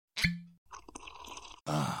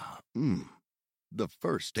Ah, the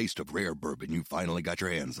first taste of rare bourbon you finally got your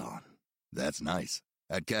hands on. That's nice.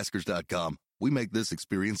 At Caskers.com, we make this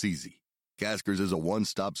experience easy. Caskers is a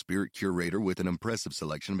one-stop spirit curator with an impressive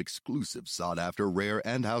selection of exclusive, sought-after, rare,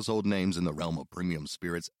 and household names in the realm of premium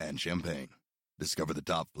spirits and champagne. Discover the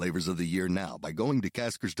top flavors of the year now by going to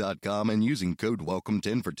Caskers.com and using code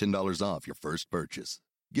WELCOME10 for $10 off your first purchase.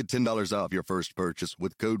 Get $10 off your first purchase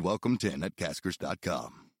with code WELCOME10 at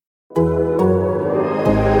Caskers.com.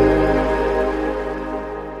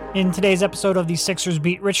 In today's episode of the Sixers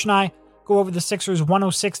Beat, Rich and I go over the Sixers'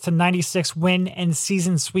 106-96 win and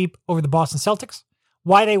season sweep over the Boston Celtics,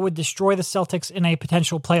 why they would destroy the Celtics in a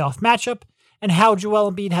potential playoff matchup, and how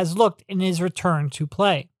Joel Embiid has looked in his return to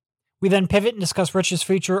play. We then pivot and discuss Rich's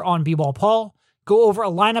feature on B-Ball Paul, go over a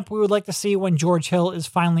lineup we would like to see when George Hill is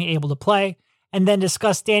finally able to play, and then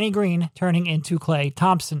discuss Danny Green turning into Klay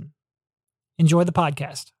Thompson. Enjoy the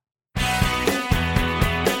podcast.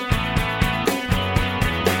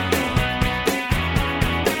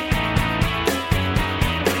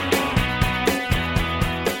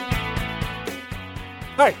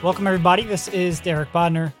 All right, welcome everybody. This is Derek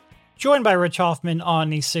Bodner, joined by Rich Hoffman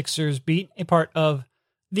on the Sixers Beat, a part of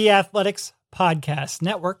the Athletics Podcast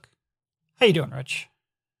Network. How you doing, Rich?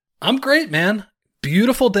 I'm great, man.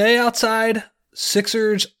 Beautiful day outside.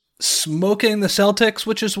 Sixers smoking the Celtics,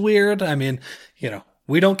 which is weird. I mean,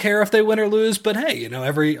 we don't care if they win or lose, but hey,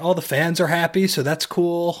 all the fans are happy, so that's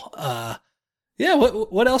cool.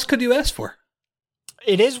 What else could you ask for?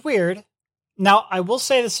 It is weird. Now, I will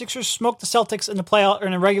say the Sixers smoked the Celtics in the playoff or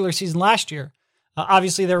in the regular season last year.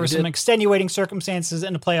 Obviously, there were some extenuating circumstances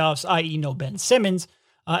in the playoffs, i.e. no Ben Simmons.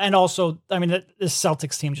 And also, I mean, the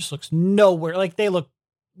Celtics team just looks nowhere. Like, they look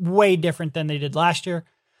way different than they did last year.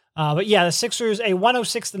 But yeah, the Sixers, a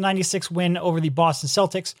 106-96 win over the Boston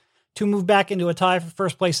Celtics to move back into a tie for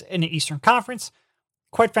first place in the Eastern Conference.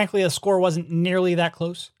 Quite frankly, the score wasn't nearly that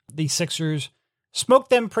close. The Sixers smoked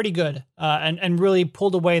them pretty good and really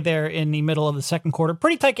pulled away there in the middle of the second quarter.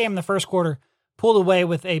 Pretty tight game in the first quarter, pulled away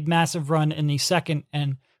with a massive run in the second,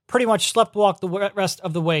 and pretty much sleptwalked the rest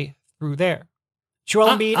of the way through there. Joel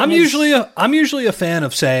Embiid. I'm usually a fan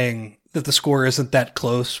of saying that the score isn't that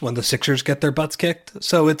close when the Sixers get their butts kicked.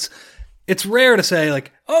 So it's rare to say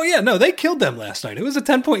like, oh yeah, no, they killed them last night. It was a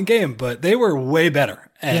 10-point game, but they were way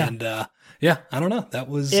better. And I don't know. That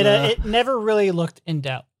was it never really looked in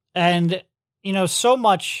doubt. And so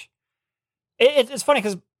much. It's funny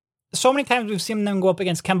because so many times we've seen them go up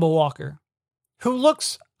against Kemba Walker, who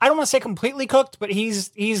looks, I don't want to say completely cooked, but he's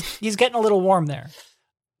getting a little warm there.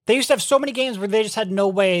 They used to have so many games where they just had no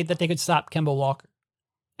way that they could stop Kemba Walker.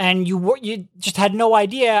 And you just had no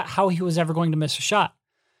idea how he was ever going to miss a shot.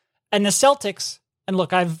 And the Celtics, and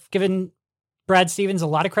look, I've given Brad Stevens a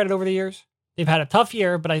lot of credit over the years. They've had a tough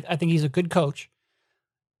year, but I think he's a good coach.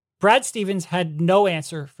 Brad Stevens had no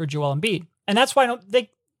answer for Joel Embiid. And that's why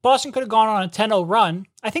Boston could have gone on a 10-0 run.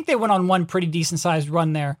 I think they went on one pretty decent-sized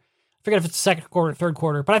run there. I forget if it's the second quarter or third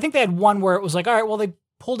quarter, but I think they had one where it was like, all right, well, they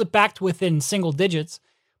pulled it back to within single digits.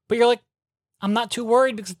 But you're like, I'm not too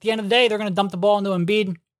worried because at the end of the day, they're going to dump the ball into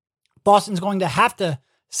Embiid. Boston's going to have to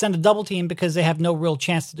send a double team because they have no real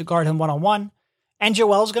chance to guard him one-on-one. And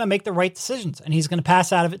Joel's going to make the right decisions, and he's going to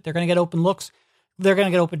pass out of it. They're going to get open looks. They're going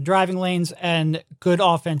to get open driving lanes, and good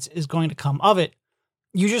offense is going to come of it.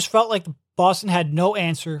 You just felt like Boston had no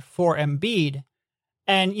answer for Embiid.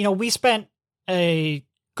 And, we spent a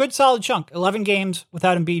good solid chunk, 11 games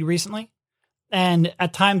without Embiid recently. And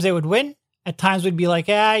at times they would win. At times we'd be like,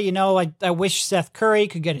 I wish Seth Curry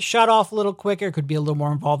could get his shot off a little quicker, could be a little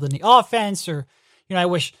more involved in the offense, or, I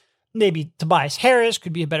wish maybe Tobias Harris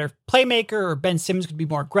could be a better playmaker, or Ben Simmons could be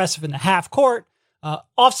more aggressive in the half court.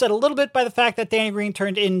 Offset a little bit by the fact that Danny Green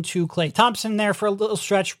turned into Klay Thompson there for a little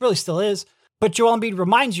stretch, really still is. But Joel Embiid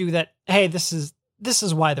reminds you that, hey, this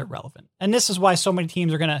is why they're relevant. And this is why so many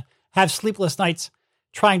teams are going to have sleepless nights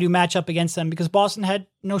trying to match up against them, because Boston had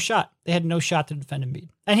no shot. They had no shot to defend Embiid.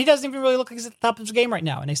 And he doesn't even really look like he's at the top of his game right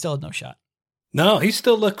now, and they still had no shot. No, he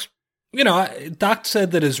still looks, Doc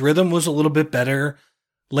said that his rhythm was a little bit better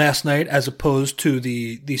last night as opposed to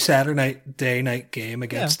the Saturday night game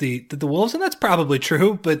against the Wolves, and that's probably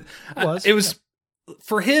true, but it was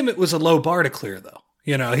for him, it was a low bar to clear, though.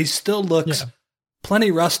 He still looks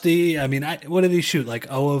plenty rusty. I mean, what did he shoot? Like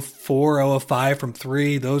 0 of 4, 0 of 5 from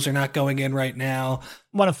 3. Those are not going in right now.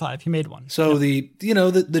 1 of 5. He made one. So the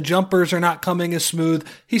jumpers are not coming as smooth.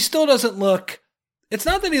 He still doesn't look, it's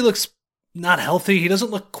not that he looks not healthy. He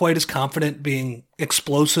doesn't look quite as confident being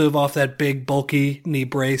explosive off that big, bulky knee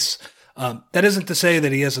brace. That isn't to say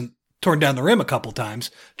that he hasn't torn down the rim a couple times,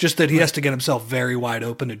 just that he has to get himself very wide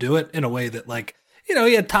open to do it in a way that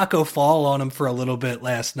he had Taco Fall on him for a little bit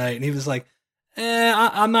last night, and he was like,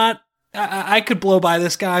 I'm not, I could blow by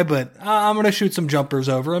this guy, but I'm going to shoot some jumpers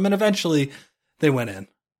over him, and eventually they went in.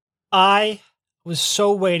 I was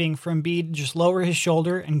so waiting for Embiid to just lower his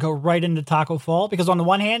shoulder and go right into Taco Fall, because on the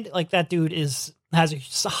one hand, like, that dude has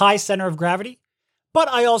a high center of gravity, but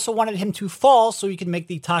I also wanted him to fall so he could make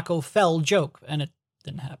the Taco Fell joke, and it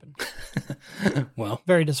didn't happen. Well,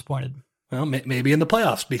 very disappointed. Well, maybe in the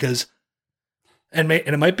playoffs, because, and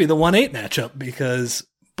it might be the 1-8 matchup, because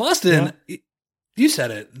Boston, you said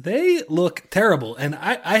it, they look terrible. And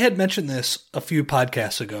I had mentioned this a few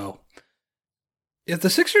podcasts ago. If the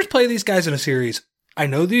Sixers play these guys in a series, I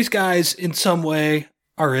know these guys in some way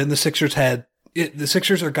are in the Sixers' head. The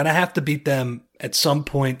Sixers are going to have to beat them at some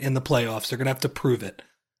point in the playoffs. They're going to have to prove it.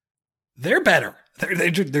 They're better.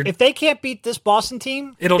 They're, if they can't beat this Boston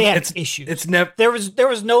team, they have issues. It's never. There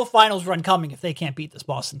was no finals run coming if they can't beat this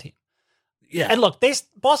Boston team. Yeah. And look,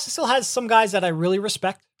 Boston still has some guys that I really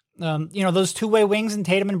respect. Those two-way wings in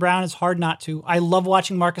Tatum and Brown is hard not to. I love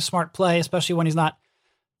watching Marcus Smart play, especially when he's not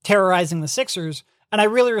terrorizing the Sixers. And I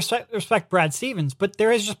really respect Brad Stevens, but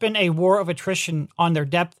there has just been a war of attrition on their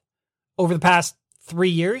depth over the past 3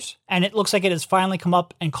 years, and it looks like it has finally come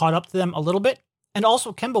up and caught up to them a little bit. And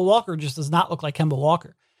also, Kemba Walker just does not look like Kemba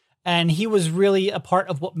Walker. And he was really a part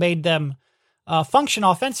of what made them function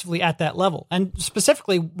offensively at that level, and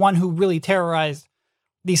specifically one who really terrorized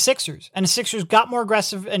the Sixers. And the Sixers got more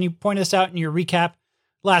aggressive, and you pointed this out in your recap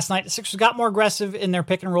last night. The Sixers got more aggressive in their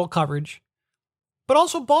pick and roll coverage. But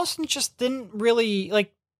also, Boston just didn't really,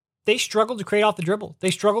 they struggled to create off the dribble.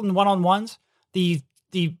 They struggled in one-on-ones. The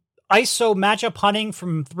ISO matchup hunting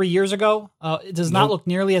from 3 years ago, it does not look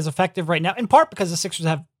nearly as effective right now, in part because the Sixers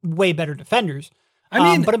have way better defenders.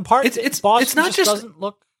 But in part, Boston doesn't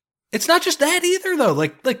look... It's not just that either, though.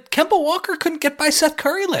 Like Kemba Walker couldn't get by Seth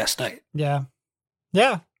Curry last night. Yeah.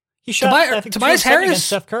 He shot Tobias Harris against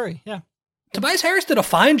Seth Curry. Yeah. Tobias Harris did a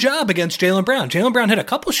fine job against Jaylen Brown. Jaylen Brown hit a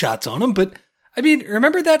couple shots on him, but I mean,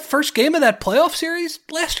 remember that first game of that playoff series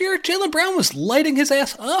last year? Jaylen Brown was lighting his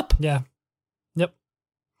ass up. Yeah. Yep.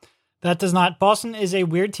 That does not... Boston is a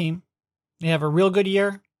weird team. They have a real good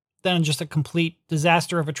year, then just a complete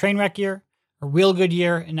disaster of a train wreck year, a real good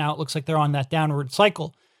year, and now it looks like they're on that downward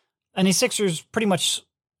cycle. And the Sixers pretty much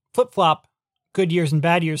flip-flop good years and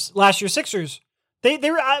bad years. Last year's Sixers, they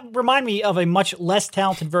remind me of a much less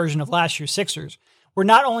talented version of last year's Sixers, where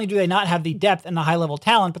not only do they not have the depth and the high-level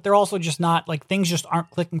talent, but they're also just not, things just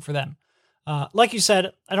aren't clicking for them. Like you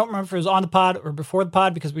said, I don't remember if it was on the pod or before the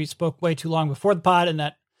pod, because we spoke way too long before the pod, and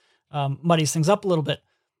that muddies things up a little bit.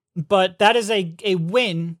 But that is a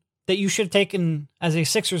win that you should have taken, as a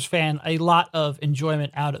Sixers fan, a lot of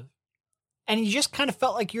enjoyment out of. And you just kind of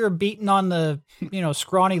felt like you were beating on the,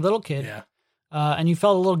 scrawny little kid. Yeah. And you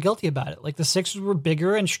felt a little guilty about it. Like, the Sixers were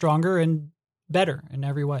bigger and stronger and better in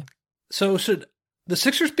every way. So should the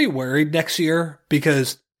Sixers be worried next year?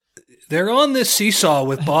 Because they're on this seesaw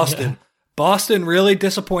with Boston. Yeah. Boston, really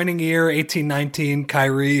disappointing year, 18-19,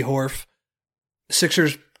 Kyrie, Horf.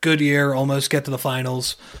 Sixers, good year, almost get to the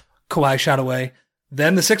finals. Kawhi shot away.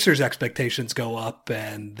 Then the Sixers' expectations go up,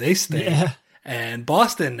 and they stay. Yeah. And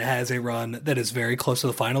Boston has a run that is very close to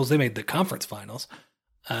the finals. They made the conference finals.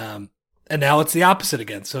 And now it's the opposite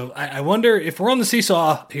again. So I wonder if we're on the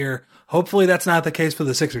seesaw here. Hopefully that's not the case for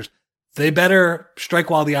the Sixers. They better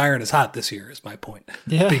strike while the iron is hot this year, is my point.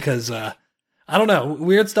 Yeah. Because, I don't know,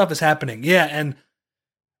 weird stuff is happening. Yeah, and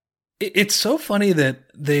it's so funny that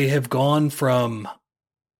they have gone from,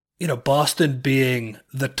 Boston being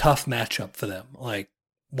the tough matchup for them. Like,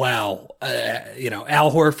 wow,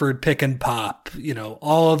 Al Horford pick and pop,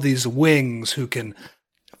 all of these wings who can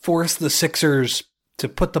force the Sixers to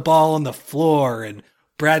put the ball on the floor, and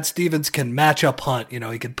Brad Stevens can match up hunt.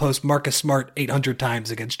 He can post Marcus Smart 800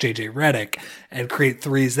 times against JJ Redick and create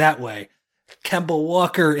threes that way. Kemba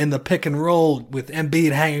Walker in the pick and roll with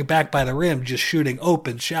Embiid hanging back by the rim, just shooting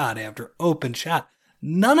open shot after open shot.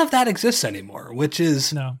 None of that exists anymore, which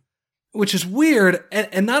is weird.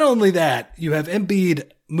 And not only that, you have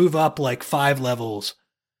Embiid move up 5 levels.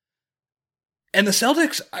 And the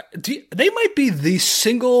Celtics, they might be the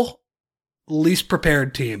single least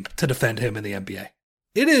prepared team to defend him in the NBA.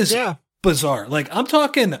 It is bizarre. I'm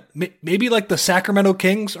talking maybe the Sacramento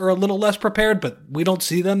Kings are a little less prepared, but we don't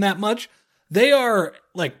see them that much. They are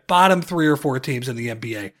bottom 3 or 4 teams in the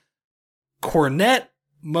NBA. Cornette,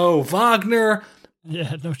 Mo Wagner.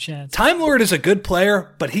 Yeah, no chance. Time Lord is a good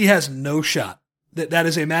player, but he has no shot. That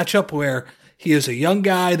is a matchup where he is a young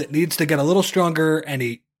guy that needs to get a little stronger, and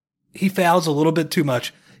he fouls a little bit too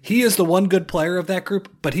much. He is the one good player of that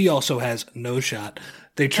group, but he also has no shot.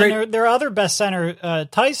 They trade their other best center,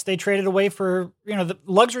 Tice. They traded away for the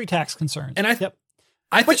luxury tax concerns. And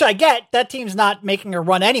which I get. That team's not making a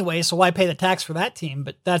run anyway, so why pay the tax for that team?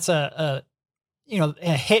 But that's a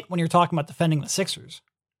hit when you're talking about defending the Sixers.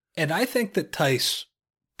 And I think that Tice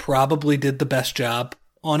probably did the best job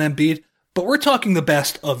on Embiid, but we're talking the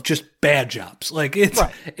best of just bad jobs. Like it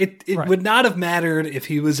would not have mattered if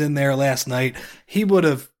he was in there last night. He would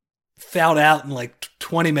have fouled out in like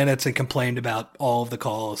 20 minutes and complained about all of the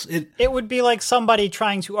calls. It would be like somebody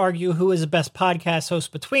trying to argue who is the best podcast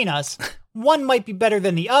host between us. One might be better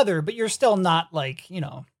than the other, but you're still not like,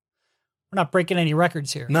 we're not breaking any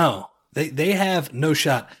records here. No, they have no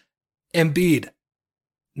shot. Embiid,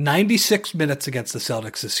 96 minutes against the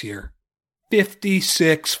Celtics this year,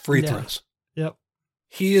 56 free throws. Yep.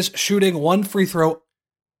 He is shooting one free throw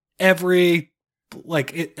a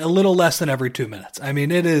little less than every 2 minutes. I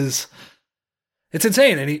mean, it's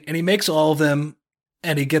insane. And he makes all of them,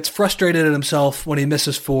 and he gets frustrated at himself when he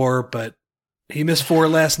misses 4, but he missed 4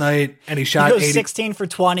 last night, and he shot 16 for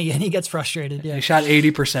 20, and he gets frustrated. Yeah. He shot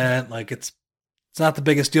 80%. Like it's not the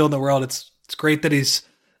biggest deal in the world. It's great that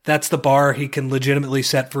that's the bar he can legitimately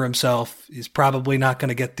set for himself. He's probably not going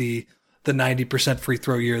to get the 90% free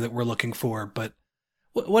throw year that we're looking for, but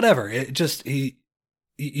whatever. It just,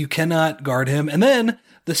 you cannot guard him. And then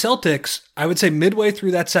the Celtics, I would say midway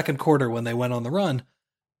through that second quarter when they went on the run,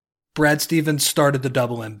 Brad Stevens started the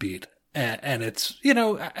double Embiid. And it's,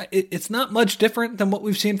 it's not much different than what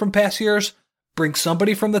we've seen from past years. Bring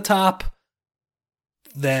somebody from the top,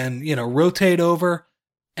 then, rotate over.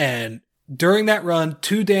 And during that run,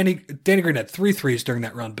 Danny Green had 3 threes during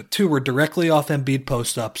that run, but 2 were directly off Embiid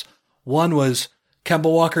post-ups. One was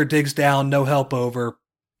Kemba Walker digs down, no help over,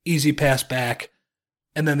 easy pass back.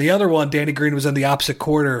 And then the other one, Danny Green was in the opposite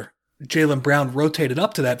quarter. Jaylen Brown rotated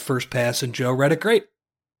up to that first pass, and Joe read it great.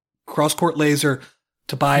 Cross-court laser,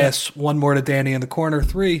 Tobias, one more to Danny in the corner,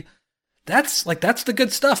 3. That's the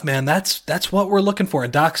good stuff, man. That's what we're looking for.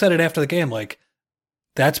 And Doc said it after the game, like,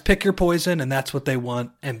 that's pick your poison, and that's what they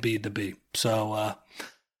want Embiid to be. So,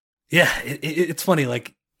 it's funny.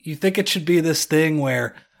 Like, you think it should be this thing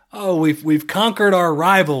where, we've conquered our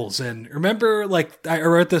rivals. And remember, like, I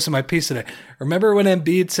wrote this in my piece today. Remember when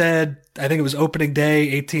Embiid said, I think it was opening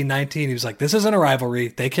day, 18-19, he was like, this isn't a rivalry.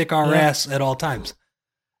 They kick our ass at all times.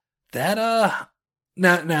 That,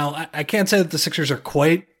 now I can't say that the Sixers are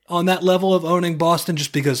quite on that level of owning Boston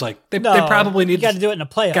just because, like, they probably need to do it in the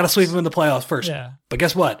playoffs. Got to sweep them in the playoffs first. Yeah. But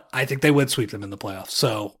guess what? I think they would sweep them in the playoffs.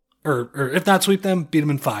 So, or if not sweep them, beat them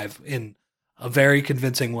in 5 in a very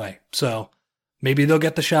convincing way. So maybe they'll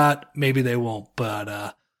get the shot. Maybe they won't.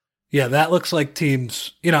 But, that looks like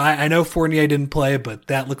teams, I know Fournier didn't play, but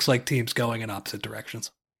that looks like teams going in opposite directions.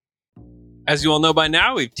 As you all know by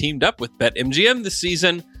now, we've teamed up with BetMGM this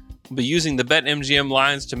season. We'll be using the BetMGM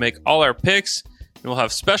lines to make all our picks, and we'll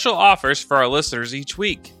have special offers for our listeners each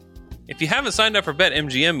week. If you haven't signed up for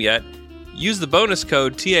BetMGM yet, use the bonus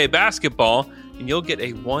code TABasketball, and you'll get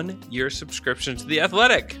a 1-year subscription to The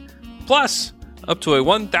Athletic. Plus, up to a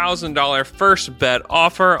 $1,000 first bet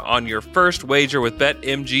offer on your first wager with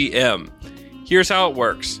BetMGM. Here's how it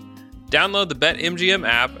works. Download the BetMGM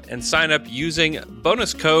app and sign up using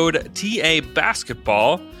bonus code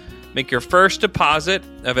TABasketball. Make your first deposit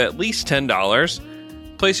of at least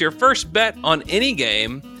 $10. Place your first bet on any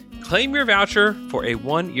game. Claim your voucher for a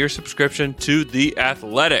 1-year subscription to The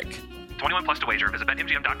Athletic. 21 plus to wager. Visit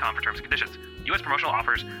BetMGM.com for terms and conditions. U.S. promotional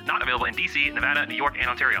offers not available in D.C., Nevada, New York, and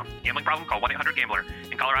Ontario. Gambling problem? Call 1-800-GAMBLER.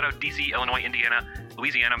 In Colorado, D.C., Illinois, Indiana,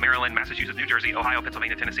 Louisiana, Maryland, Massachusetts, New Jersey, Ohio,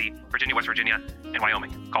 Pennsylvania, Tennessee, Virginia, West Virginia, and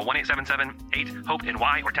Wyoming. Call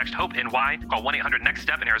 1-877-8-HOPE-NY or text HOPE-NY. Call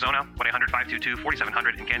 1-800-NEXT-STEP in Arizona,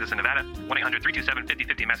 1-800-522-4700 in Kansas and Nevada,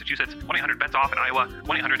 1-800-327-5050 in Massachusetts, 1-800-BETS-OFF in Iowa,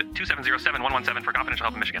 1-800-270-7117 for confidential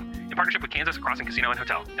help in Michigan. In partnership with Kansas Crossing Casino and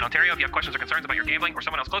Hotel. In Ontario, if you have questions or concerns about your gambling or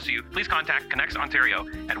someone else close to you, please contact Connects Ontario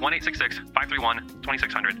at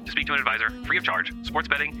 1-866-531-2600 to speak to an advisor free of charge. Sports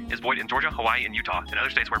betting is void in Georgia, Hawaii, and Utah, and other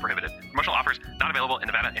states where prohibited. Promotional offers not available in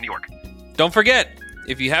Nevada and New York. Don't forget,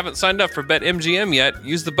 if you haven't signed up for BetMGM yet,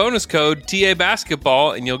 use the bonus code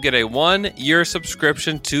TABasketball and you'll get a 1-year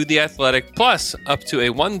subscription to The Athletic, plus up to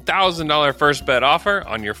a $1,000 first bet offer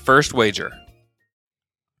on your first wager.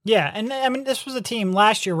 Yeah, and I mean, this was a team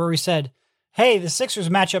last year where we said, hey, the Sixers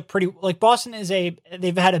match up pretty, like Boston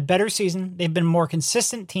they've had a better season. They've been a more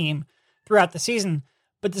consistent team throughout the season,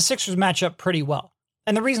 but the Sixers match up pretty well.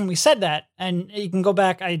 And the reason we said that, and you can go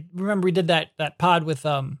back, I remember we did that pod with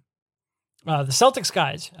the Celtics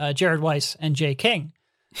guys, Jared Weiss and Jay King.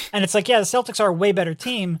 And it's like, yeah, the Celtics are a way better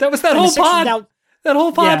team. That was that whole pod. That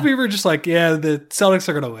whole pod, Yeah. we were just like, yeah, the Celtics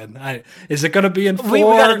are going to win. Is it going to be in 4? We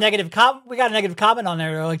got a negative comment on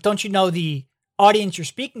there. They're like, don't you know the audience you're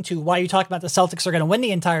speaking to? Why are you talking about the Celtics are going to win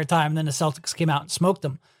the entire time? And then the Celtics came out and smoked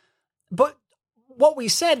them. But what we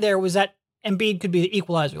said there was that Embiid could be the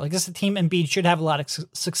equalizer. Like, this is a team Embiid should have a lot of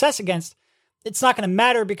success against. It's not going to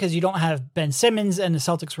matter because you don't have Ben Simmons and the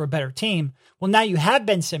Celtics were a better team. Well, now you have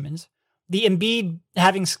Ben Simmons. The Embiid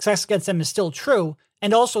having success against them is still true.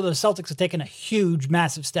 And also the Celtics have taken a huge,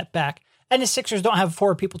 massive step back. And the Sixers don't have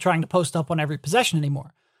 4 people trying to post up on every possession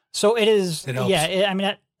anymore. So it is, it's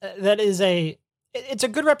a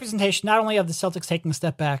good representation, not only of the Celtics taking a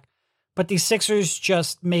step back, but the Sixers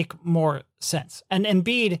just make more sense. And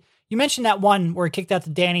Embiid, you mentioned that one where he kicked out to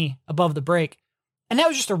Danny above the break. And that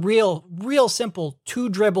was just a real simple 2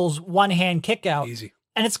 dribbles, 1 hand kick out. Easy.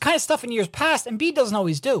 And it's kind of stuff in years past Embiid doesn't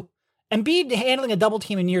always do. Embiid handling a double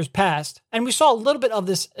team in years past, and we saw a little bit of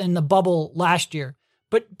this in the bubble last year,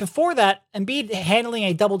 but before that, Embiid handling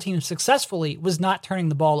a double team successfully was not turning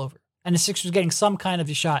the ball over, and the Sixers getting some kind of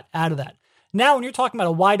a shot out of that. Now, when you're talking about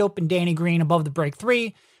a wide open Danny Green above the break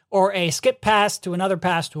 3, or a skip pass to another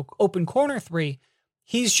pass to an open corner 3,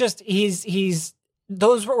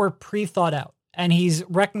 those were pre-thought out, and he's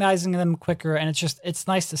recognizing them quicker, and it's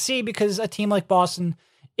nice to see because a team like Boston,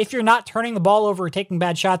 if you're not turning the ball over or taking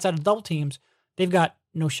bad shots out of double teams, they've got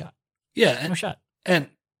no shot. Yeah. No shot. And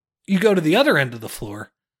you go to the other end of the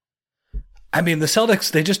floor. I mean, the Celtics,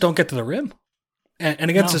 they just don't get to the rim. And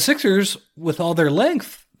against the Sixers, with all their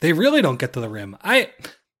length, they really don't get to the rim.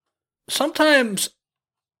 Sometimes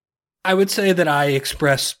I would say that I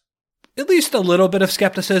express at least a little bit of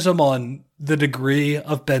skepticism on the degree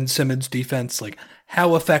of Ben Simmons' defense. Like,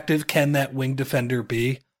 how effective can that wing defender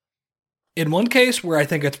be? In one case where I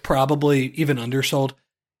think it's probably even undersold,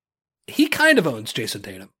 he kind of owns Jason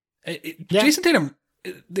Tatum. Jason Tatum,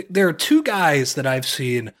 there are 2 guys that I've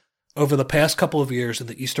seen over the past couple of years in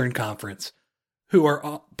the Eastern Conference who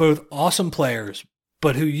are both awesome players,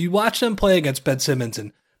 but who you watch them play against Ben Simmons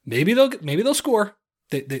and maybe they'll score.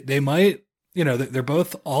 They might, they're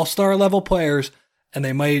both all-star level players and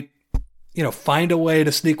they might, find a way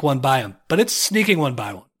to sneak one by him, but it's sneaking one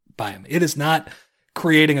by him. It is not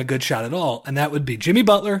creating a good shot at all, and that would be Jimmy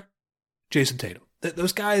Butler, Jason Tatum.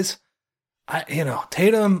 Those guys,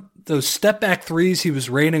 Tatum, those step-back threes he was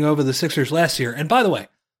raining over the Sixers last year. And by the way,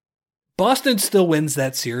 Boston still wins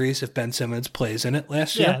that series if Ben Simmons plays in it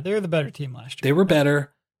last year. Yeah, they were the better team last year. They were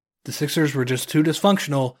better. The Sixers were just too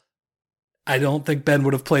dysfunctional. I don't think Ben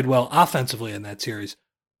would have played well offensively in that series.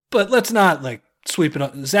 But let's not, sweep it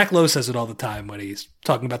up. Zach Lowe says it all the time when he's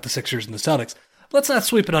talking about the Sixers and the Celtics. Let's not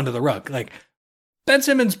sweep it under the rug. Ben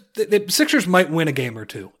Simmons, the Sixers might win a game or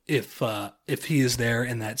 2 if he is there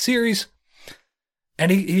in that series.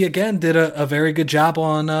 And he again did a very good job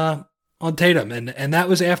on Tatum. And that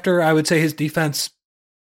was after, I would say, his defense,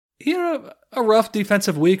 a rough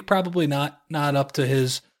defensive week, probably not up to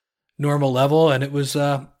his normal level. And it was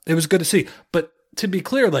good to see. But to be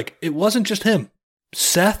clear, it wasn't just him.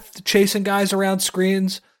 Seth chasing guys around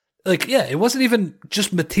screens. It wasn't even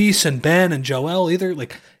just Matisse and Ben and Joel either.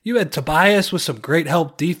 You had Tobias with some great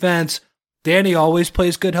help defense. Danny always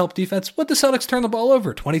plays good help defense. What, the Celtics turn the ball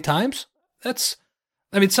over 20 times?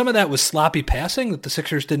 Some of that was sloppy passing that the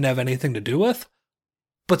Sixers didn't have anything to do with.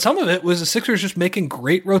 But some of it was the Sixers just making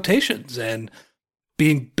great rotations and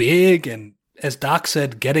being big and, as Doc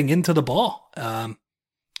said, getting into the ball.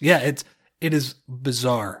 It is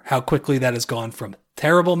bizarre how quickly that has gone from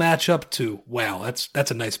terrible matchup to, wow, that's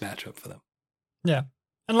a nice matchup for them. Yeah.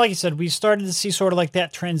 And like you said, we started to see sort of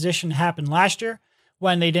that transition happen last year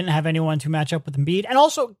when they didn't have anyone to match up with Embiid. And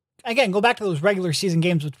also, again, go back to those regular season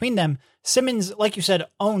games between them. Simmons, like you said,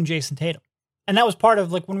 owned Jason Tatum. And that was part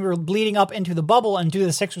of when we were bleeding up into the bubble and do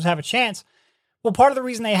the Sixers have a chance? Well, part of the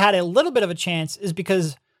reason they had a little bit of a chance is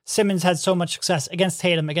because Simmons had so much success against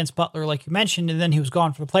Tatum, against Butler, like you mentioned, and then he was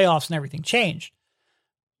gone for the playoffs and everything changed.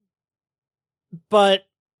 But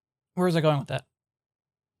where was I going with that?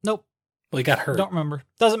 Nope. Well, he got hurt. Don't remember.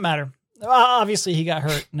 Doesn't matter. Obviously, he got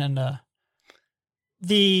hurt. And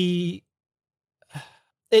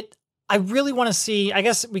I really want to see, I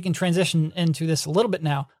guess we can transition into this a little bit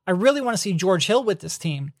now. I really want to see George Hill with this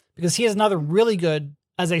team because he is another really good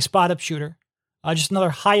as a spot-up shooter. Just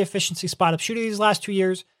another high-efficiency spot-up shooter these last 2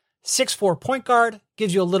 years. 6'4" point guard,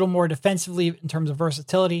 gives you a little more defensively in terms of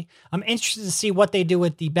versatility. I'm interested to see what they do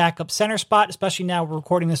with the backup center spot, especially now we're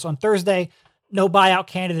recording this on Thursday. No buyout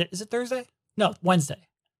candidate. Is it Thursday? No, Wednesday.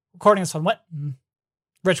 Recording this on what?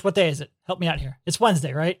 Rich, what day is it? Help me out here. It's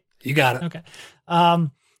Wednesday, right? You got it. Okay.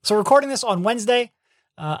 So recording this on Wednesday.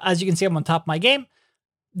 As you can see, I'm on top of my game.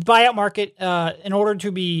 buyout market, in order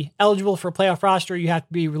to be eligible for a playoff roster, you have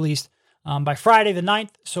to be released by Friday the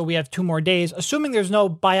 9th. So we have 2 more days. Assuming there's no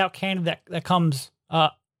buyout candidate that comes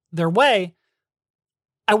their way,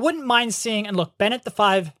 I wouldn't mind seeing, and look, Ben at the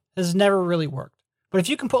 5 has never really worked. But if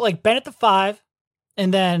you can put like Ben at the 5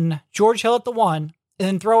 and then George Hill at the 1 and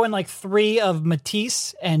then throw in like 3 of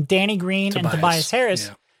Matisse and Danny Green and Tobias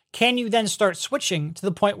Harris, can you then start switching to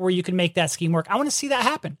the point where you can make that scheme work? I want to see that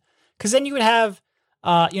happen. Because then you would have,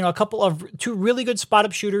 a couple of 2 really good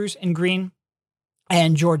spot-up shooters in Green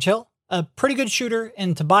and George Hill, a pretty good shooter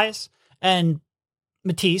in Tobias, and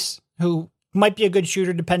Matisse, who might be a good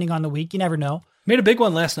shooter depending on the week. You never know. Made a big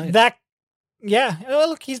one last night.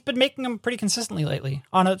 Look, he's been making them pretty consistently lately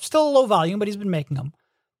on a still low volume, but he's been making them.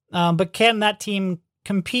 But can that team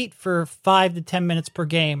compete for 5 to 10 minutes per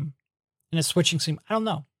game in a switching scheme? I don't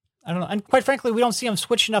know. And quite frankly, we don't see him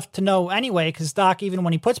switch enough to know anyway, because Doc, even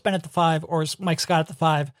when he puts Ben at the 5 or Mike Scott at the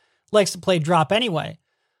 5, likes to play drop anyway.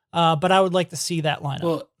 But I would like to see that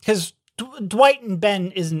lineup because Dwight and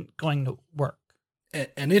Ben isn't going to work.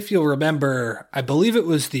 And if you'll remember, I believe it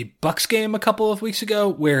was the Bucks game a couple of weeks ago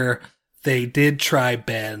where they did try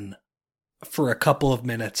Ben for a couple of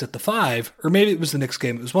minutes at the 5, or maybe it was the Knicks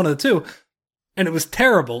game. It was one of the two, and it was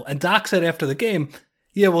terrible. And Doc said after the game,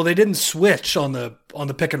 yeah, well, they didn't switch on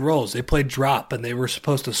the pick and rolls. They played drop, and they were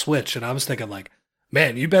supposed to switch. And I was thinking, like,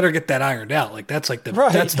 man, you better get that ironed out. Like that's like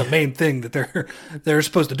that's the main thing that they're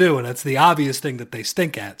supposed to do, and that's the obvious thing that they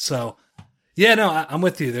stink at. So, yeah, no, I'm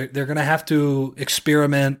with you. They're going to have to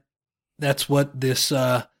experiment. That's what this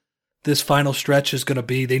final stretch is going to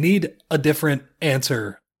be. They need a different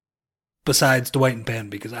answer besides Dwight and Ben,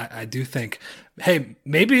 because I do think, hey,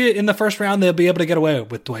 maybe in the first round they'll be able to get away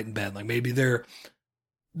with Dwight and Ben. Like maybe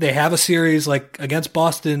they have a series like against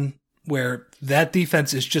Boston where that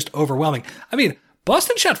defense is just overwhelming. I mean,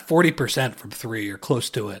 Boston shot 40% from 3 or close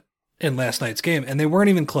to it in last night's game, and they weren't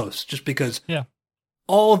even close just because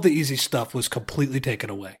all of the easy stuff was completely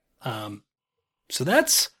taken away. So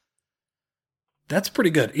that's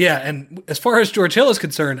pretty good. Yeah, and as far as George Hill is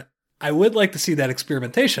concerned, I would like to see that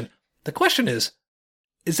experimentation. The question is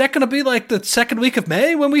that going to be like the second week of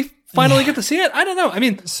May when we finally get to see it? I don't know. I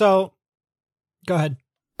mean... So, go ahead.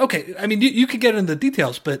 Okay, I mean, you could get into the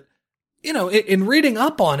details, but, you know, in reading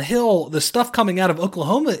up on Hill, the stuff coming out of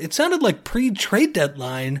Oklahoma, it sounded like pre-trade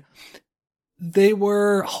deadline, they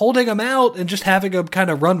were holding him out and just having him kind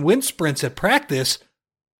of run wind sprints at practice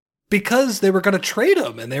because they were going to trade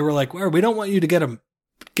him. And they were like, well, we don't want you to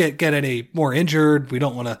get any more injured. We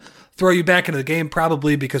don't want to throw you back into the game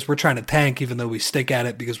probably because we're trying to tank, even though we stink at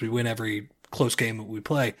it because we win every close game that we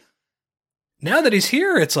play. Now that he's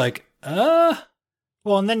here, it's like,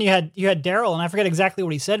 Well, and then you had Daryl, and I forget exactly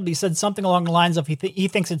what he said, but he said something along the lines of he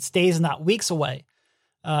thinks it's days, not weeks away.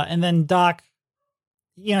 And then Doc,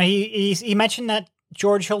 you know, he mentioned that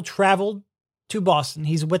George Hill traveled to Boston.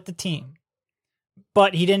 He's with the team,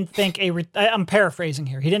 but he didn't think I'm paraphrasing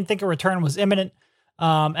here. He didn't think a return was imminent,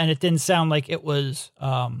 and it didn't sound like it was,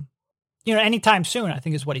 anytime soon, I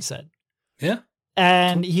think is what he said. Yeah.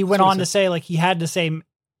 And he went on to say, like, he had the same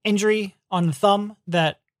injury on the thumb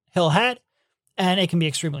that Hill had, and it can be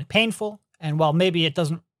extremely painful. And while maybe it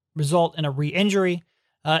doesn't result in a re-injury,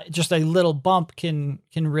 just a little bump can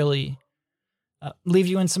really leave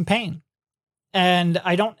you in some pain. And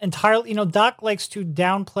I don't entirely, Doc likes to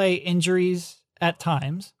downplay injuries at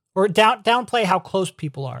times, or downplay how close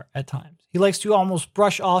people are at times. He likes to almost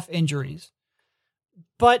brush off injuries.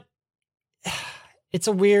 But it's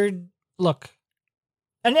a weird look.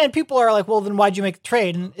 And people are like, well, then why'd you make the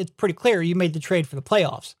trade? And it's pretty clear you made the trade for the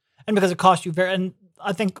playoffs. And because it cost you and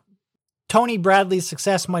I think Tony Bradley's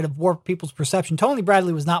success might have warped people's perception. Tony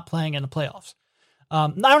Bradley was not playing in the playoffs. I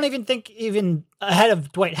don't even think even ahead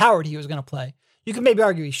of Dwight Howard he was going to play. You could maybe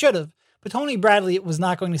argue he should have, but Tony Bradley was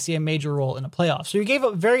not going to see a major role in the playoffs. So you gave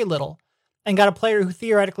up very little and got a player who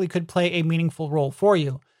theoretically could play a meaningful role for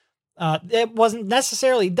you. It wasn't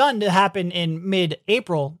necessarily done to happen in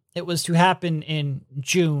mid-April. It was to happen in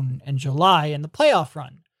June and July in the playoff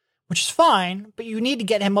run, which is fine, but you need to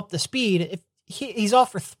get him up to speed. If he's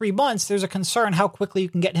off for 3 months, there's a concern how quickly you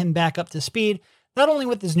can get him back up to speed, not only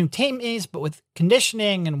with his new teammates, but with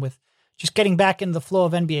conditioning and with just getting back into the flow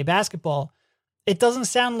of NBA basketball. It doesn't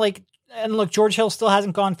sound like, and look, George Hill still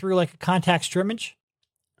hasn't gone through like a contact scrimmage.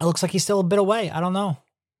 It looks like he's still a bit away. I don't know.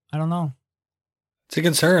 It's a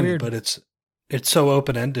concern, but it's so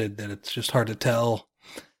open-ended that it's just hard to tell.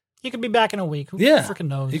 He could be back in a week. Who freaking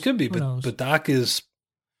knows? He could be, but Doc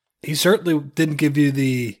he certainly didn't give you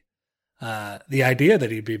the idea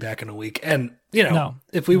that he'd be back in a week. And,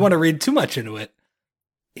 if we want to read too much into it,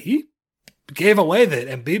 he gave away that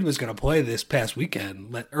Embiid was going to play this past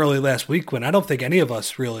weekend, early last week, when I don't think any of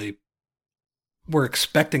us really were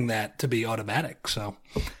expecting that to be automatic. So,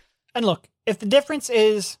 and look, if the difference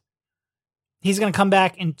is he's going to come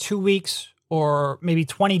back in 2 weeks or maybe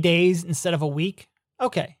 20 days instead of a week,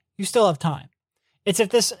 okay, you still have time. It's if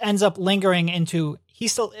this ends up lingering into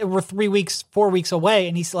we're 3 weeks, 4 weeks away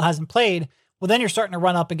and he still hasn't played, well, then you're starting to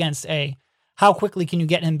run up against how quickly can you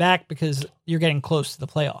get him back because you're getting close to the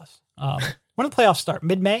playoffs. When do the playoffs start?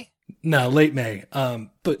 Mid-May? No, late May.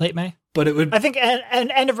 But late May? But it would, I think,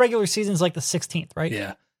 and end of regular season is like the 16th, right?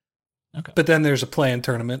 Yeah. Okay. But then there's a play-in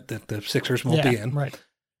tournament that the Sixers won't be in. Right.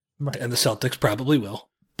 And the Celtics probably will.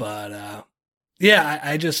 But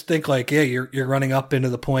I just think you're running up into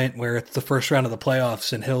the point where it's the first round of the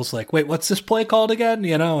playoffs and Hill's like, wait, what's this play called again?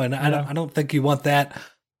 And I don't think you want that.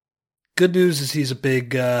 Good news is he's a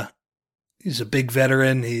big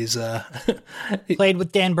veteran. He's played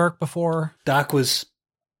with Dan Burke before. Doc was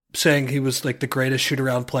saying he was like the greatest shoot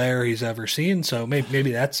around player he's ever seen. So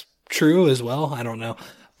maybe that's true as well. I don't know.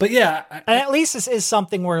 But yeah. And at least this is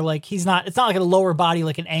something where like it's not like a lower body,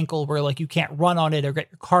 like an ankle where like you can't run on it or get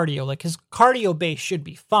your cardio. Like his cardio base should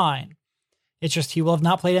be fine. It's just he will have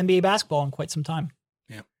not played NBA basketball in quite some time.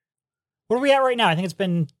 Yeah. What are we at right now? I think it's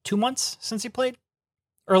been 2 months since he played.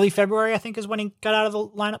 Early February, I think, is when he got out of the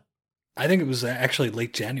lineup. I think it was actually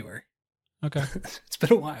late January. Okay. It's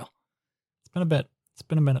been a while. It's been a bit. It's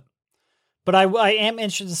been a minute. But I am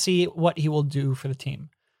interested to see what he will do for the team.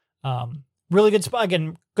 Really good spot.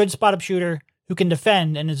 Again, good spot-up shooter who can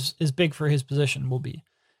defend and is big for his position will be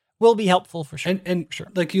helpful for sure. And for sure.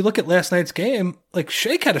 Like you look at last night's game, like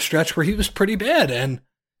Shake had a stretch where he was pretty bad. And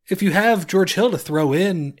if you have George Hill to throw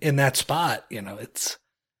in that spot, it's,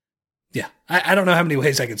 yeah, I don't know how many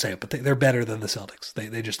ways I can say it, but they're better than the Celtics.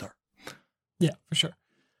 They just are. Yeah, for sure.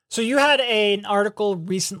 So you had an article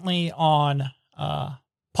recently on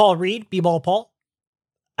Paul Reed, B-Ball Paul.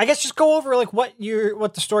 I guess just go over like what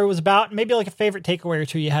the story was about, and maybe like a favorite takeaway or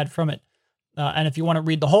two you had from it. And if you want to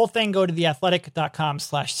read the whole thing, go to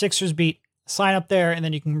theathletic.com/SixersBeat, sign up there, and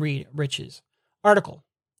then you can read Rich's article.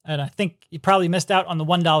 And I think you probably missed out on the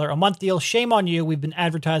 $1 a month deal. Shame on you. We've been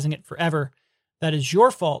advertising it forever. That is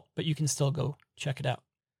your fault, but you can still go check it out.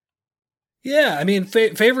 Yeah, I mean,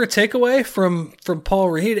 favorite takeaway from Paul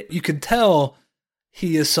Reed, you can tell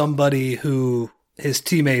he is somebody who his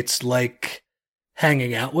teammates like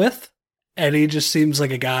hanging out with, and he just seems like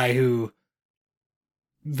a guy who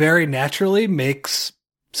very naturally makes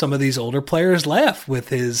some of these older players laugh with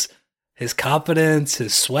his confidence,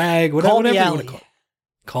 his swag, whatever you want to call it.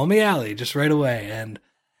 Call me Allie, just right away. And,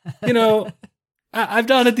 I've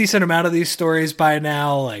done a decent amount of these stories by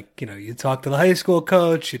now. Like, you talk to the high school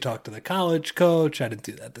coach, you talk to the college coach. I didn't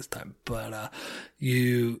do that this time, but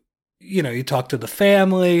you talk to the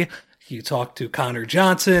family, you talk to Connor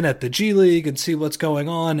Johnson at the G League and see what's going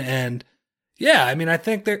on. And yeah, I mean, I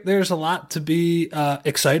think there's a lot to be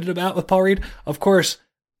excited about with Paul Reed. Of course,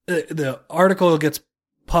 the article gets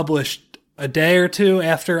published a day or two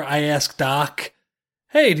after I asked Doc,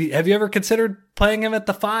 hey, have you ever considered playing him at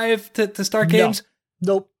the 5 to start games?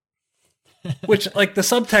 Nope. Which, like, the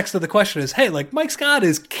subtext of the question is, hey, like, Mike Scott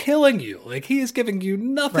is killing you. Like, he is giving you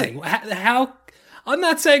nothing. Right. How? I'm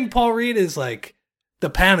not saying Paul Reed is, like, the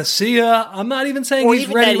panacea. I'm not even saying he's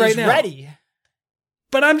ready right now. Ready.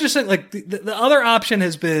 But I'm just saying, like, the other option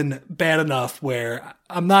has been bad enough where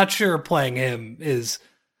I'm not sure playing him is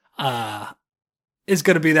going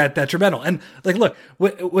to be that detrimental. And, like, look,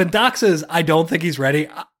 when Doc says, I don't think he's ready,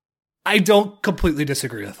 I don't completely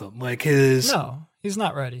disagree with him. Like, No, he's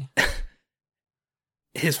not ready.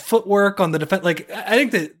 His footwork on the defense, like, I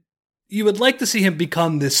think that you would like to see him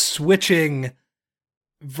become this switching,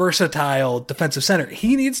 versatile defensive center.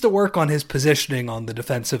 He needs to work on his positioning on the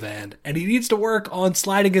defensive end, and he needs to work on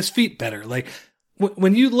sliding his feet better. Like,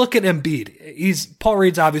 when you look at Embiid, Paul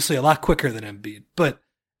Reed's obviously a lot quicker than Embiid, but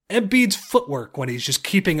Embiid's footwork when he's just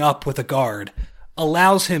keeping up with a guard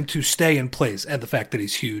allows him to stay in place, and the fact that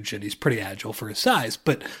he's huge and he's pretty agile for his size,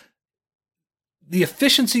 but the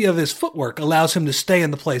efficiency of his footwork allows him to stay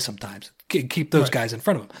in the play sometimes, keep those guys in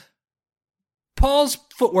front of him. Paul's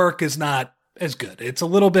footwork is not as good. It's a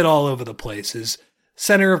little bit all over the place. His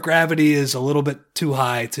center of gravity is a little bit too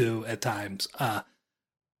high at times.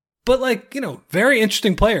 But like, very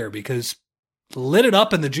interesting player because lit it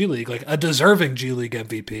up in the G League, like a deserving G League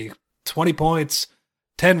MVP, 20 points,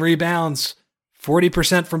 10 rebounds,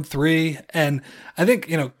 40% from 3. And I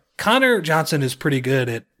think, Connor Johnson is pretty good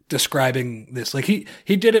at describing this. Like he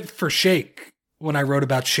did it for Shake when I wrote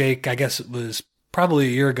about Shake. I guess it was probably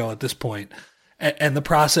a year ago at this point. And the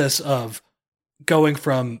process of going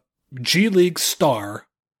from G League star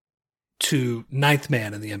to ninth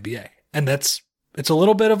man in the NBA. And it's a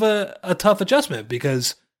little bit of a tough adjustment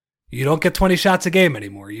because you don't get 20 shots a game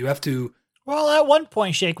anymore. You have to. Well, at one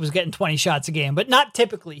point, Shake was getting 20 shots a game, but not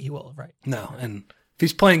typically he will, right? No, and if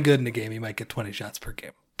he's playing good in a game, he might get 20 shots per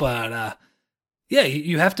game. But yeah,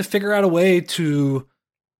 you have to figure out a way to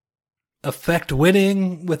affect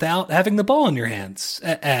winning without having the ball in your hands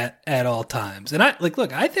at all times. And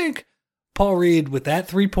I think Paul Reed with that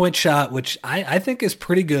 3-point shot, which I think is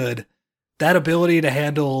pretty good, that ability to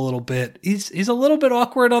handle a little bit. He's a little bit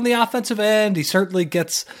awkward on the offensive end. He certainly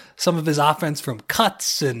gets some of his offense from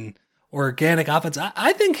cuts and organic offense.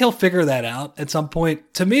 I think he'll figure that out at some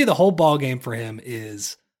point. To me, the whole ball game for him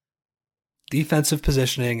is defensive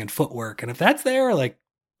positioning and footwork. And if that's there, like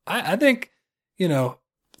I think,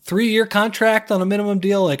 3-year contract on a minimum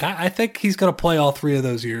deal. Like I think he's going to play all 3 of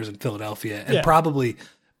those years in Philadelphia and probably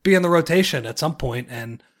be in the rotation at some point.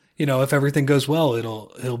 And, if everything goes well,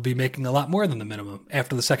 he'll be making a lot more than the minimum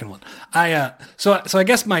after the second one. So I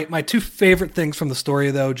guess my 2 favorite things from the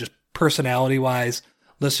story though, just personality wise,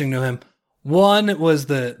 listening to him. One was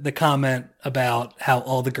the comment about how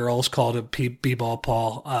all the girls called him B-ball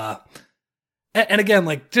Paul. And again,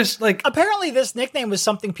 apparently this nickname was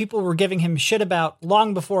something people were giving him shit about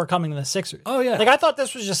long before coming to the Sixers. Oh yeah. I thought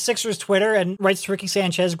this was just Sixers Twitter and writes to Ricky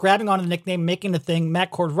Sanchez grabbing onto the nickname, making the thing,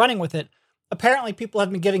 Matt Cord running with it. Apparently people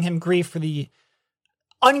have been giving him grief for the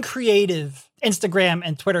uncreative Instagram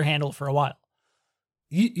and Twitter handle for a while.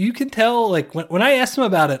 You can tell, when I asked him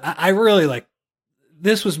about it, I really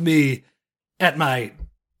this was me at my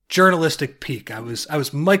journalistic peak. I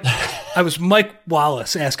was Mike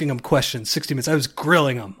Wallace asking him questions, 60 Minutes. I was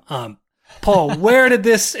grilling him. Paul, where did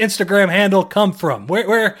this Instagram handle come from?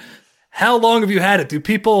 Where, how long have you had it? Do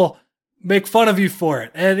people make fun of you for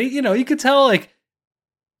it? And you could tell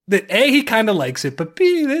that A, he kind of likes it, but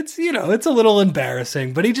B, it's a little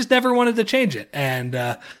embarrassing, but he just never wanted to change it. And,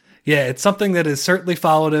 it's something that has certainly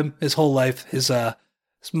followed him his whole life. His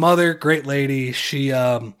mother, great lady. She,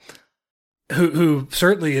 who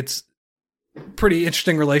certainly it's pretty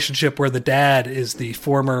interesting relationship where the dad is the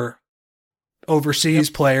former overseas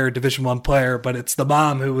player, Division I player, but it's the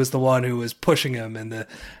mom who was the one who was pushing him, and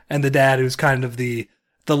the dad who's kind of the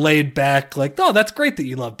laid back, oh, that's great that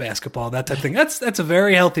you love basketball, that type of thing. That's a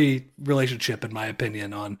very healthy relationship, in my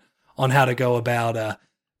opinion, on how to go about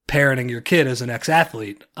parenting your kid as an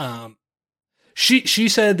ex-athlete. She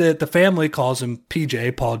said that the family calls him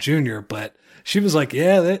PJ, Paul Jr., but she was like,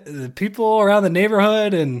 the people around the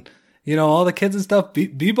neighborhood and, all the kids and stuff,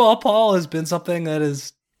 B-ball Paul has been something that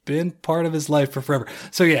has been part of his life for forever.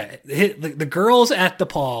 So the girls at the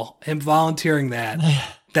Paul, him volunteering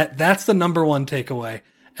that's the number one takeaway.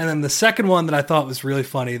 And then the second one that I thought was really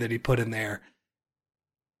funny that he put in there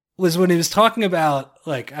was when he was talking about,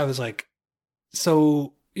 I was like,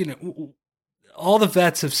 so, all the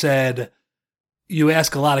vets have said, you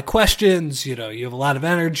ask a lot of questions, you have a lot of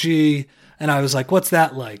energy. And I was like, what's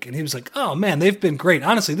that like? And he was like, oh man, they've been great.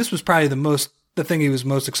 Honestly, this was probably the thing he was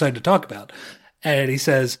most excited to talk about. And he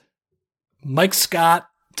says, Mike Scott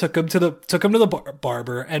took him to the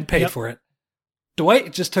barber and paid for it.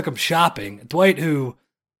 Dwight just took him shopping. Dwight, who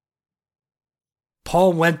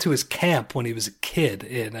Paul went to his camp when he was a kid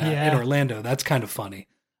in Orlando. That's kind of funny.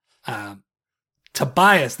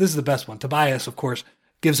 Tobias, this is the best one. Tobias, of course,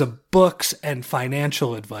 gives him books and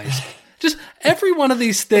financial advice. Just every one of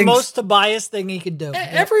these things. The most Tobias thing he could do.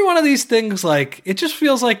 Every one of these things, it just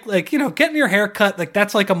feels like getting your hair cut,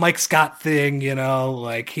 that's like a Mike Scott thing,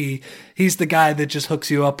 he's the guy that just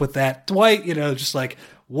hooks you up with that. Dwight, just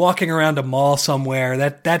walking around a mall somewhere,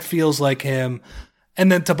 that feels like him.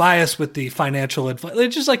 And then Tobias with the financial advice.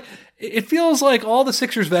 It's just it feels like all the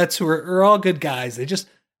Sixers vets who are all good guys.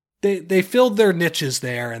 They filled their niches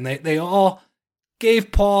there, and they all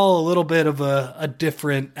gave Paul a little bit of a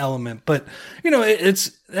different element. But,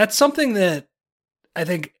 that's something that I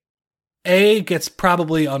think gets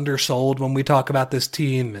probably undersold when we talk about this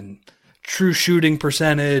team and true shooting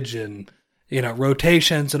percentage and,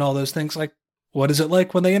 rotations and all those things. What is it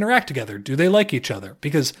like when they interact together? Do they like each other?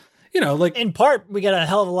 Because, in part, we get a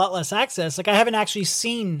hell of a lot less access. I haven't actually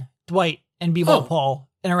seen Dwight and B-ball Paul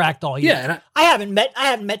interact all year. Yeah, and I haven't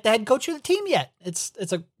met the head coach of the team yet. It's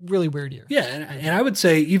a really weird year. Yeah, and I would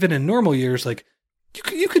say even in normal years,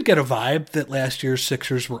 you could get a vibe that last year's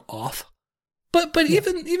Sixers were off. But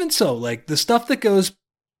even so, the stuff that goes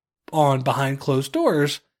on behind closed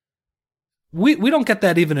doors, we don't get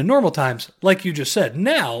that even in normal times. Like you just said.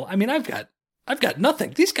 Now, I mean, I've got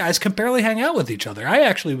nothing. These guys can barely hang out with each other. I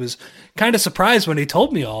actually was kind of surprised when he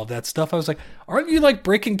told me all of that stuff. I was like, aren't you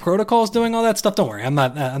breaking protocols doing all that stuff? Don't worry. I'm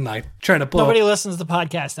not trying to Nobody listens to the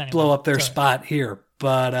podcast anymore. Blow up their spot here.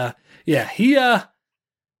 But yeah, he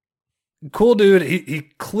cool dude. He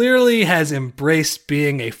clearly has embraced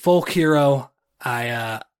being a folk hero.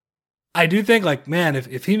 I do think, like, man,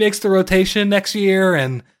 if he makes the rotation next year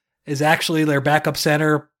and is actually their backup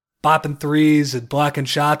center, bopping threes and blocking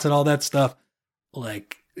shots and all that stuff,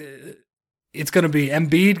 like, it's going to be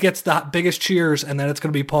Embiid gets the biggest cheers, and then it's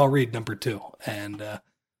going to be Paul Reed number 2. And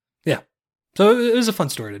yeah, so it was a fun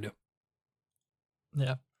story to do.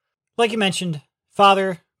 Yeah. Like you mentioned,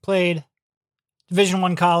 father played Division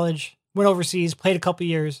I college, went overseas, played a couple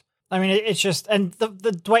years. I mean, it's just, and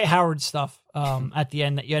the Dwight Howard stuff at the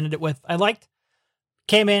end that you ended it with, I liked.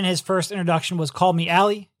 Came in, his first introduction was "Call me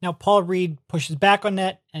Allie." Now Paul Reed pushes back on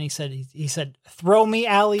that, and he said, "Throw me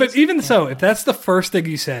Allie." But even so, if that's the first thing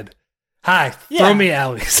you said, "Hi, throw me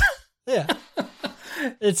Allies." Yeah,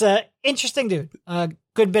 it's a interesting dude. A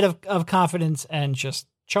good bit of confidence and just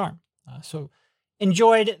charm. So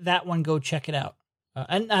enjoyed that one. Go check it out.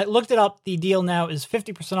 And I looked it up. The deal now is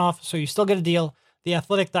 50% off, so you still get a deal.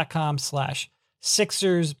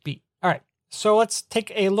 theathletic.com/SixersBeat. All right, so let's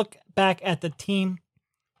take a look back at the team.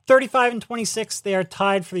 35-26, they are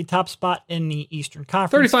tied for the top spot in the Eastern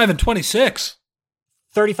Conference. 35-26.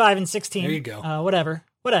 35-16. There you go. Whatever.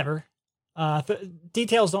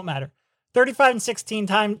 Details don't matter.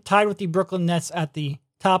 35-16, tied with the Brooklyn Nets at the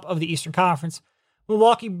top of the Eastern Conference.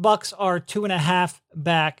 Milwaukee Bucks are 2.5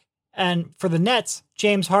 back. And for the Nets,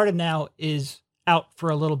 James Harden now is out for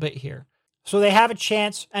a little bit here. So they have a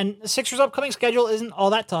chance. And the Sixers' upcoming schedule isn't all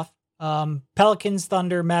that tough. Pelicans,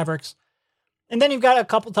 Thunder, Mavericks. And then you've got a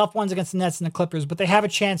couple tough ones against the Nets and the Clippers, but they have a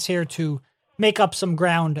chance here to make up some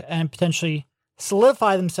ground and potentially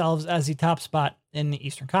solidify themselves as the top spot in the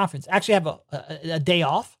Eastern Conference. Actually have a day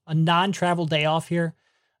off, a non-travel day off here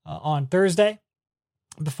on Thursday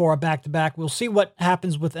before a back-to-back. We'll see what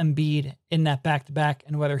happens with Embiid in that back-to-back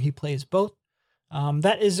and whether he plays both.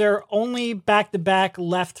 That is their only back-to-back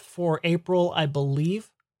left for April, I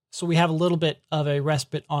believe. So we have a little bit of a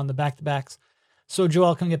respite on the back-to-backs. So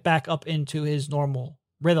Joel can get back up into his normal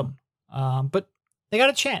rhythm. But they got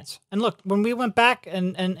a chance. And look, when we went back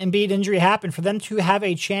and Embiid injury happened, for them to have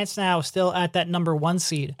a chance now still at that number 1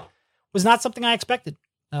 seed was not something I expected.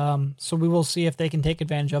 So we will see if they can take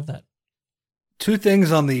advantage of that. 2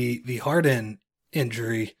 things on the Harden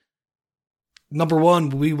injury. Number 1,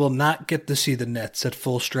 we will not get to see the Nets at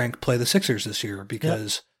full strength play the Sixers this year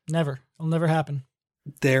because never. It'll never happen.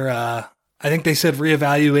 They're I think they said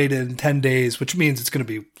reevaluated in 10 days, which means it's going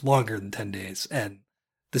to be longer than 10 days. And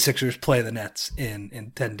the Sixers play the Nets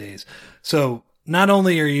in 10 days. So not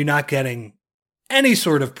only are you not getting any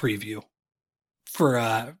sort of preview for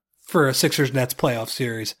a Sixers-Nets playoff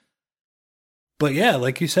series, but yeah,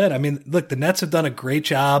 like you said, I mean, look, the Nets have done a great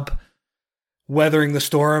job weathering the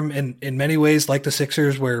storm in many ways, like the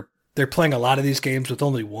Sixers, where they're playing a lot of these games with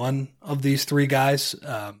only one of these 3 guys.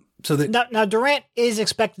 So that now Durant is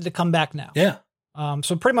expected to come back now. Yeah.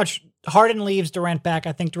 So pretty much Harden leaves, Durant back.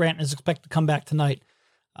 I think Durant is expected to come back tonight.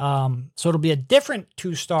 So it'll be a different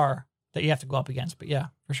 2-star that you have to go up against. But yeah,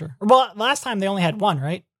 for sure. Well, last time they only had 1,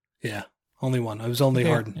 right? Yeah, only 1. It was only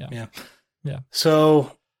Harden. Yeah.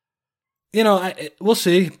 So, we'll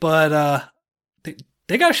see. But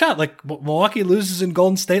they got a shot. Like Milwaukee loses in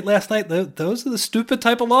Golden State last night. Those are the stupid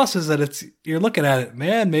type of losses that you're looking at it.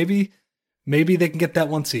 Man, maybe they can get that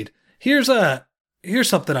 1 seed. Here's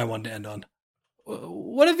something I wanted to end on.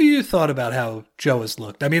 What have you thought about how Joe has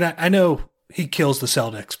looked? I mean, I know he kills the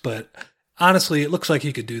Celtics, but honestly, it looks like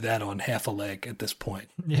he could do that on half a leg at this point.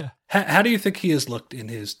 Yeah. How do you think he has looked in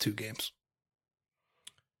his 2 games?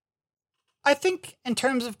 I think in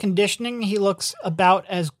terms of conditioning, he looks about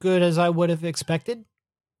as good as I would have expected.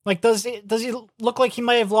 Like, does he look like he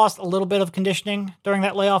might have lost a little bit of conditioning during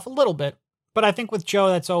that layoff? A little bit. But I think with Joe,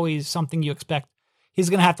 that's always something you expect. He's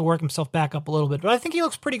going to have to work himself back up a little bit. But I think he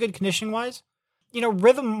looks pretty good conditioning-wise.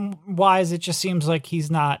 Rhythm-wise, it just seems like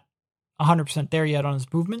he's not 100% there yet on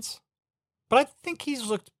his movements. But I think he's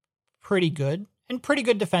looked pretty good, and pretty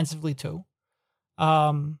good defensively, too.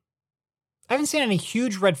 I haven't seen any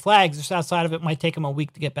huge red flags, just outside of it might take him a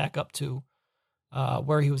week to get back up to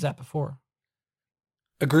where he was at before.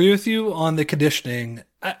 Agree with you on the conditioning.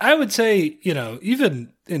 I would say,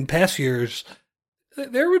 even in past years,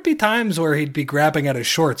 there would be times where he'd be grabbing at his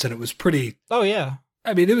shorts and it was pretty... Oh, yeah.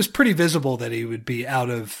 I mean, it was pretty visible that he would be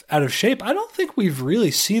out of shape. I don't think we've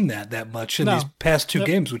really seen that much in these past 2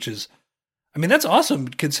 games, which is... I mean, that's awesome,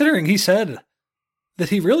 considering he said that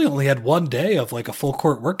he really only had 1 day of like a full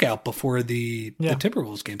court workout before the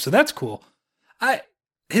Timberwolves game. So that's cool.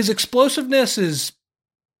 His explosiveness is...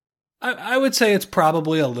 I would say it's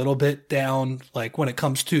probably a little bit down, like when it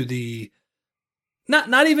comes to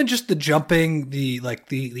Not even just the jumping,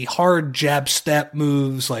 the hard jab step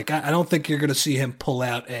moves. Like I don't think you're going to see him pull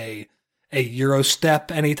out a Euro step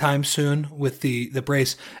anytime soon with the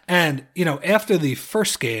brace. And after the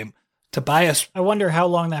first game, Tobias, I wonder how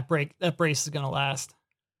long that brace is going to last.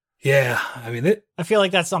 Yeah, I mean, I feel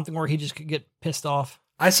like that's something where he just could get pissed off.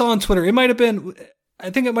 I saw on Twitter, I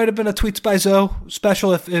think it might have been a Tweets by Zoe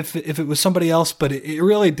special if it was somebody else, but it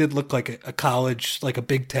really did look like a college, like a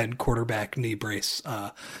Big Ten quarterback knee brace.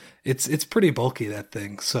 It's pretty bulky, that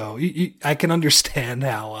thing. So I can understand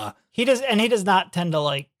how he does not tend to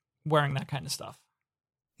like wearing that kind of stuff.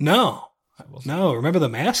 No. Remember the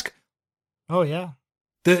mask? Oh yeah.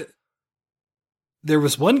 There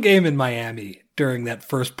was one game in Miami during that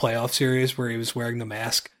first playoff series where he was wearing the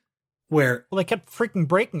mask, where they kept freaking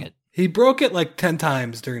breaking it. He broke it like 10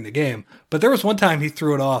 times during the game, but there was one time he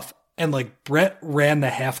threw it off and like Brett ran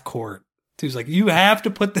the half court. He was like, you have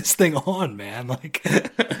to put this thing on, man. Like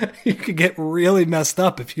you could get really messed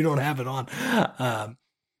up if you don't have it on.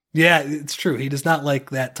 Yeah, it's true. He does not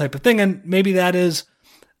like that type of thing. And maybe that is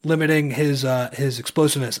limiting his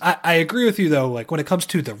explosiveness. I agree with you though. Like when it comes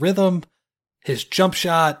to the rhythm, his jump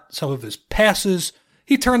shot, some of his passes,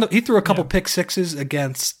 he threw a couple pick sixes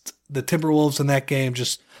against the Timberwolves in that game,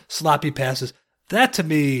 just sloppy passes. That to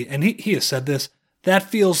me, and he has said this, that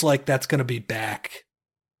feels like that's going to be back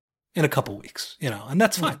in a couple weeks, and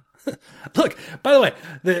that's fine. Look, by the way,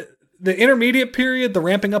 the intermediate period, the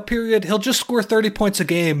ramping up period, he'll just score 30 points a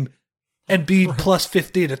game and be plus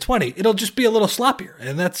 50 to 20. It'll just be a little sloppier,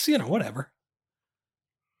 and that's, whatever.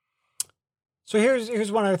 So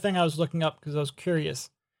here's one other thing I was looking up because I was curious.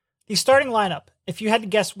 The starting lineup, if you had to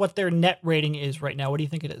guess what their net rating is right now, what do you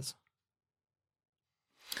think it is?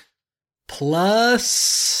 Plus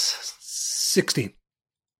 16.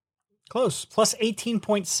 Close. Plus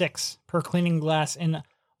 18.6 per cleaning glass in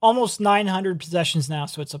almost 900 possessions now,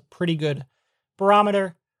 so it's a pretty good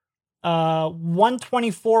barometer.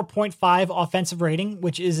 124.5 offensive rating,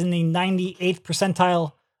 which is in the 98th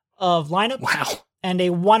percentile of lineups. Wow. And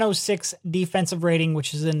a 106 defensive rating,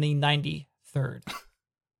 which is in the 93rd.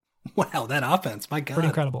 Wow, that offense, my God. Pretty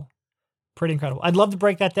incredible. I'd love to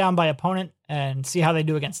break that down by opponent and see how they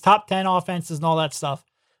do against top 10 offenses and all that stuff.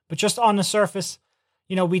 But just on the surface,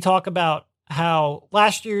 we talk about how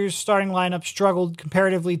last year's starting lineup struggled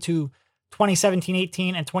comparatively to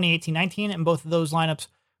 2017-18 and 2018-19, and both of those lineups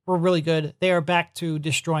were really good. They are back to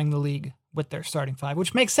destroying the league with their starting five,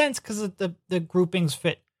 which makes sense because the groupings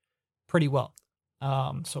fit pretty well.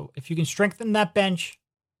 So if you can strengthen that bench,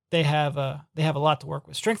 they have a lot to work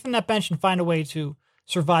with. Strengthen that bench and find a way to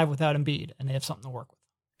survive without Embiid, and they have something to work with.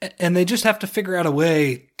 And they just have to figure out a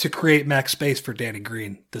way to create max space for Danny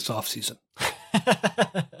Green this offseason.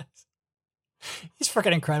 He's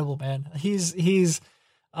freaking incredible, man. He's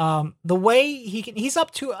the way he's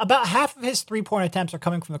up to about half of his 3-point attempts are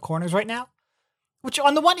coming from the corners right now, which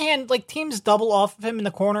on the one hand, like teams double off of him in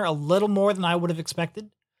the corner a little more than I would have expected.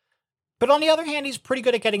 But on the other hand, he's pretty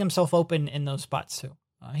good at getting himself open in those spots too.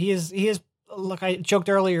 He is. Look, I joked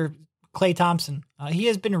earlier, Klay Thompson. He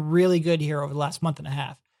has been really good here over the last month and a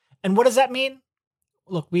half. And what does that mean?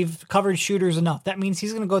 Look, we've covered shooters enough. That means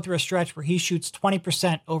he's going to go through a stretch where he shoots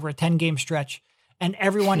 20% over a 10-game stretch, and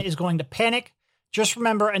everyone is going to panic. Just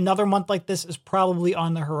remember, another month like this is probably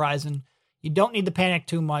on the horizon. You don't need to panic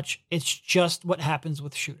too much. It's just what happens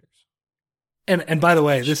with shooters. And by the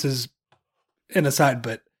way, this is an aside,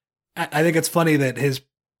 but I think it's funny that his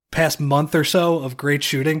past month or so of great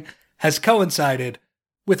shooting has coincided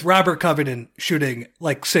with Robert Covington shooting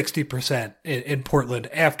like 60% in Portland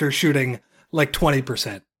after shooting like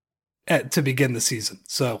 20% to begin the season.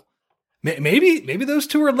 So maybe those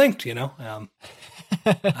two are linked, I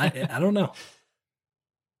don't know.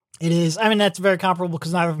 It is. I mean, that's very comparable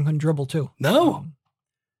because neither of them can dribble too. No.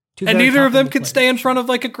 And neither of them can stay in front of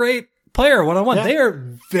like a great player one-on-one. Yeah. They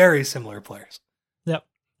are very similar players. Yep.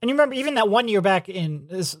 And you remember even that 1 year back in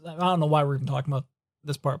this, I don't know why we're even talking about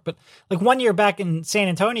this part, but like 1 year back in San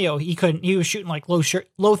Antonio, he was shooting like low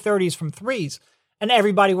 30s from threes. And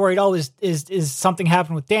everybody worried, is something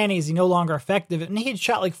happened with Danny? Is he no longer effective? And he had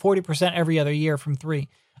shot like 40% every other year from three.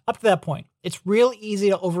 Up to that point, it's real easy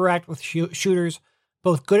to overact with shooters,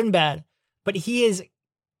 both good and bad. But he is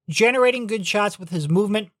generating good shots with his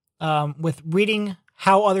movement, with reading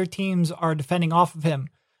how other teams are defending off of him.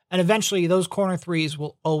 And eventually those corner threes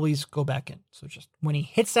will always go back in. So just when he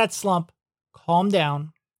hits that slump, calm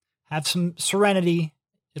down, have some serenity.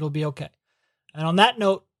 It'll be okay. And on that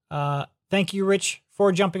note, thank you, Rich,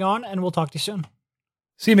 for jumping on, and we'll talk to you soon.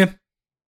 See you, man.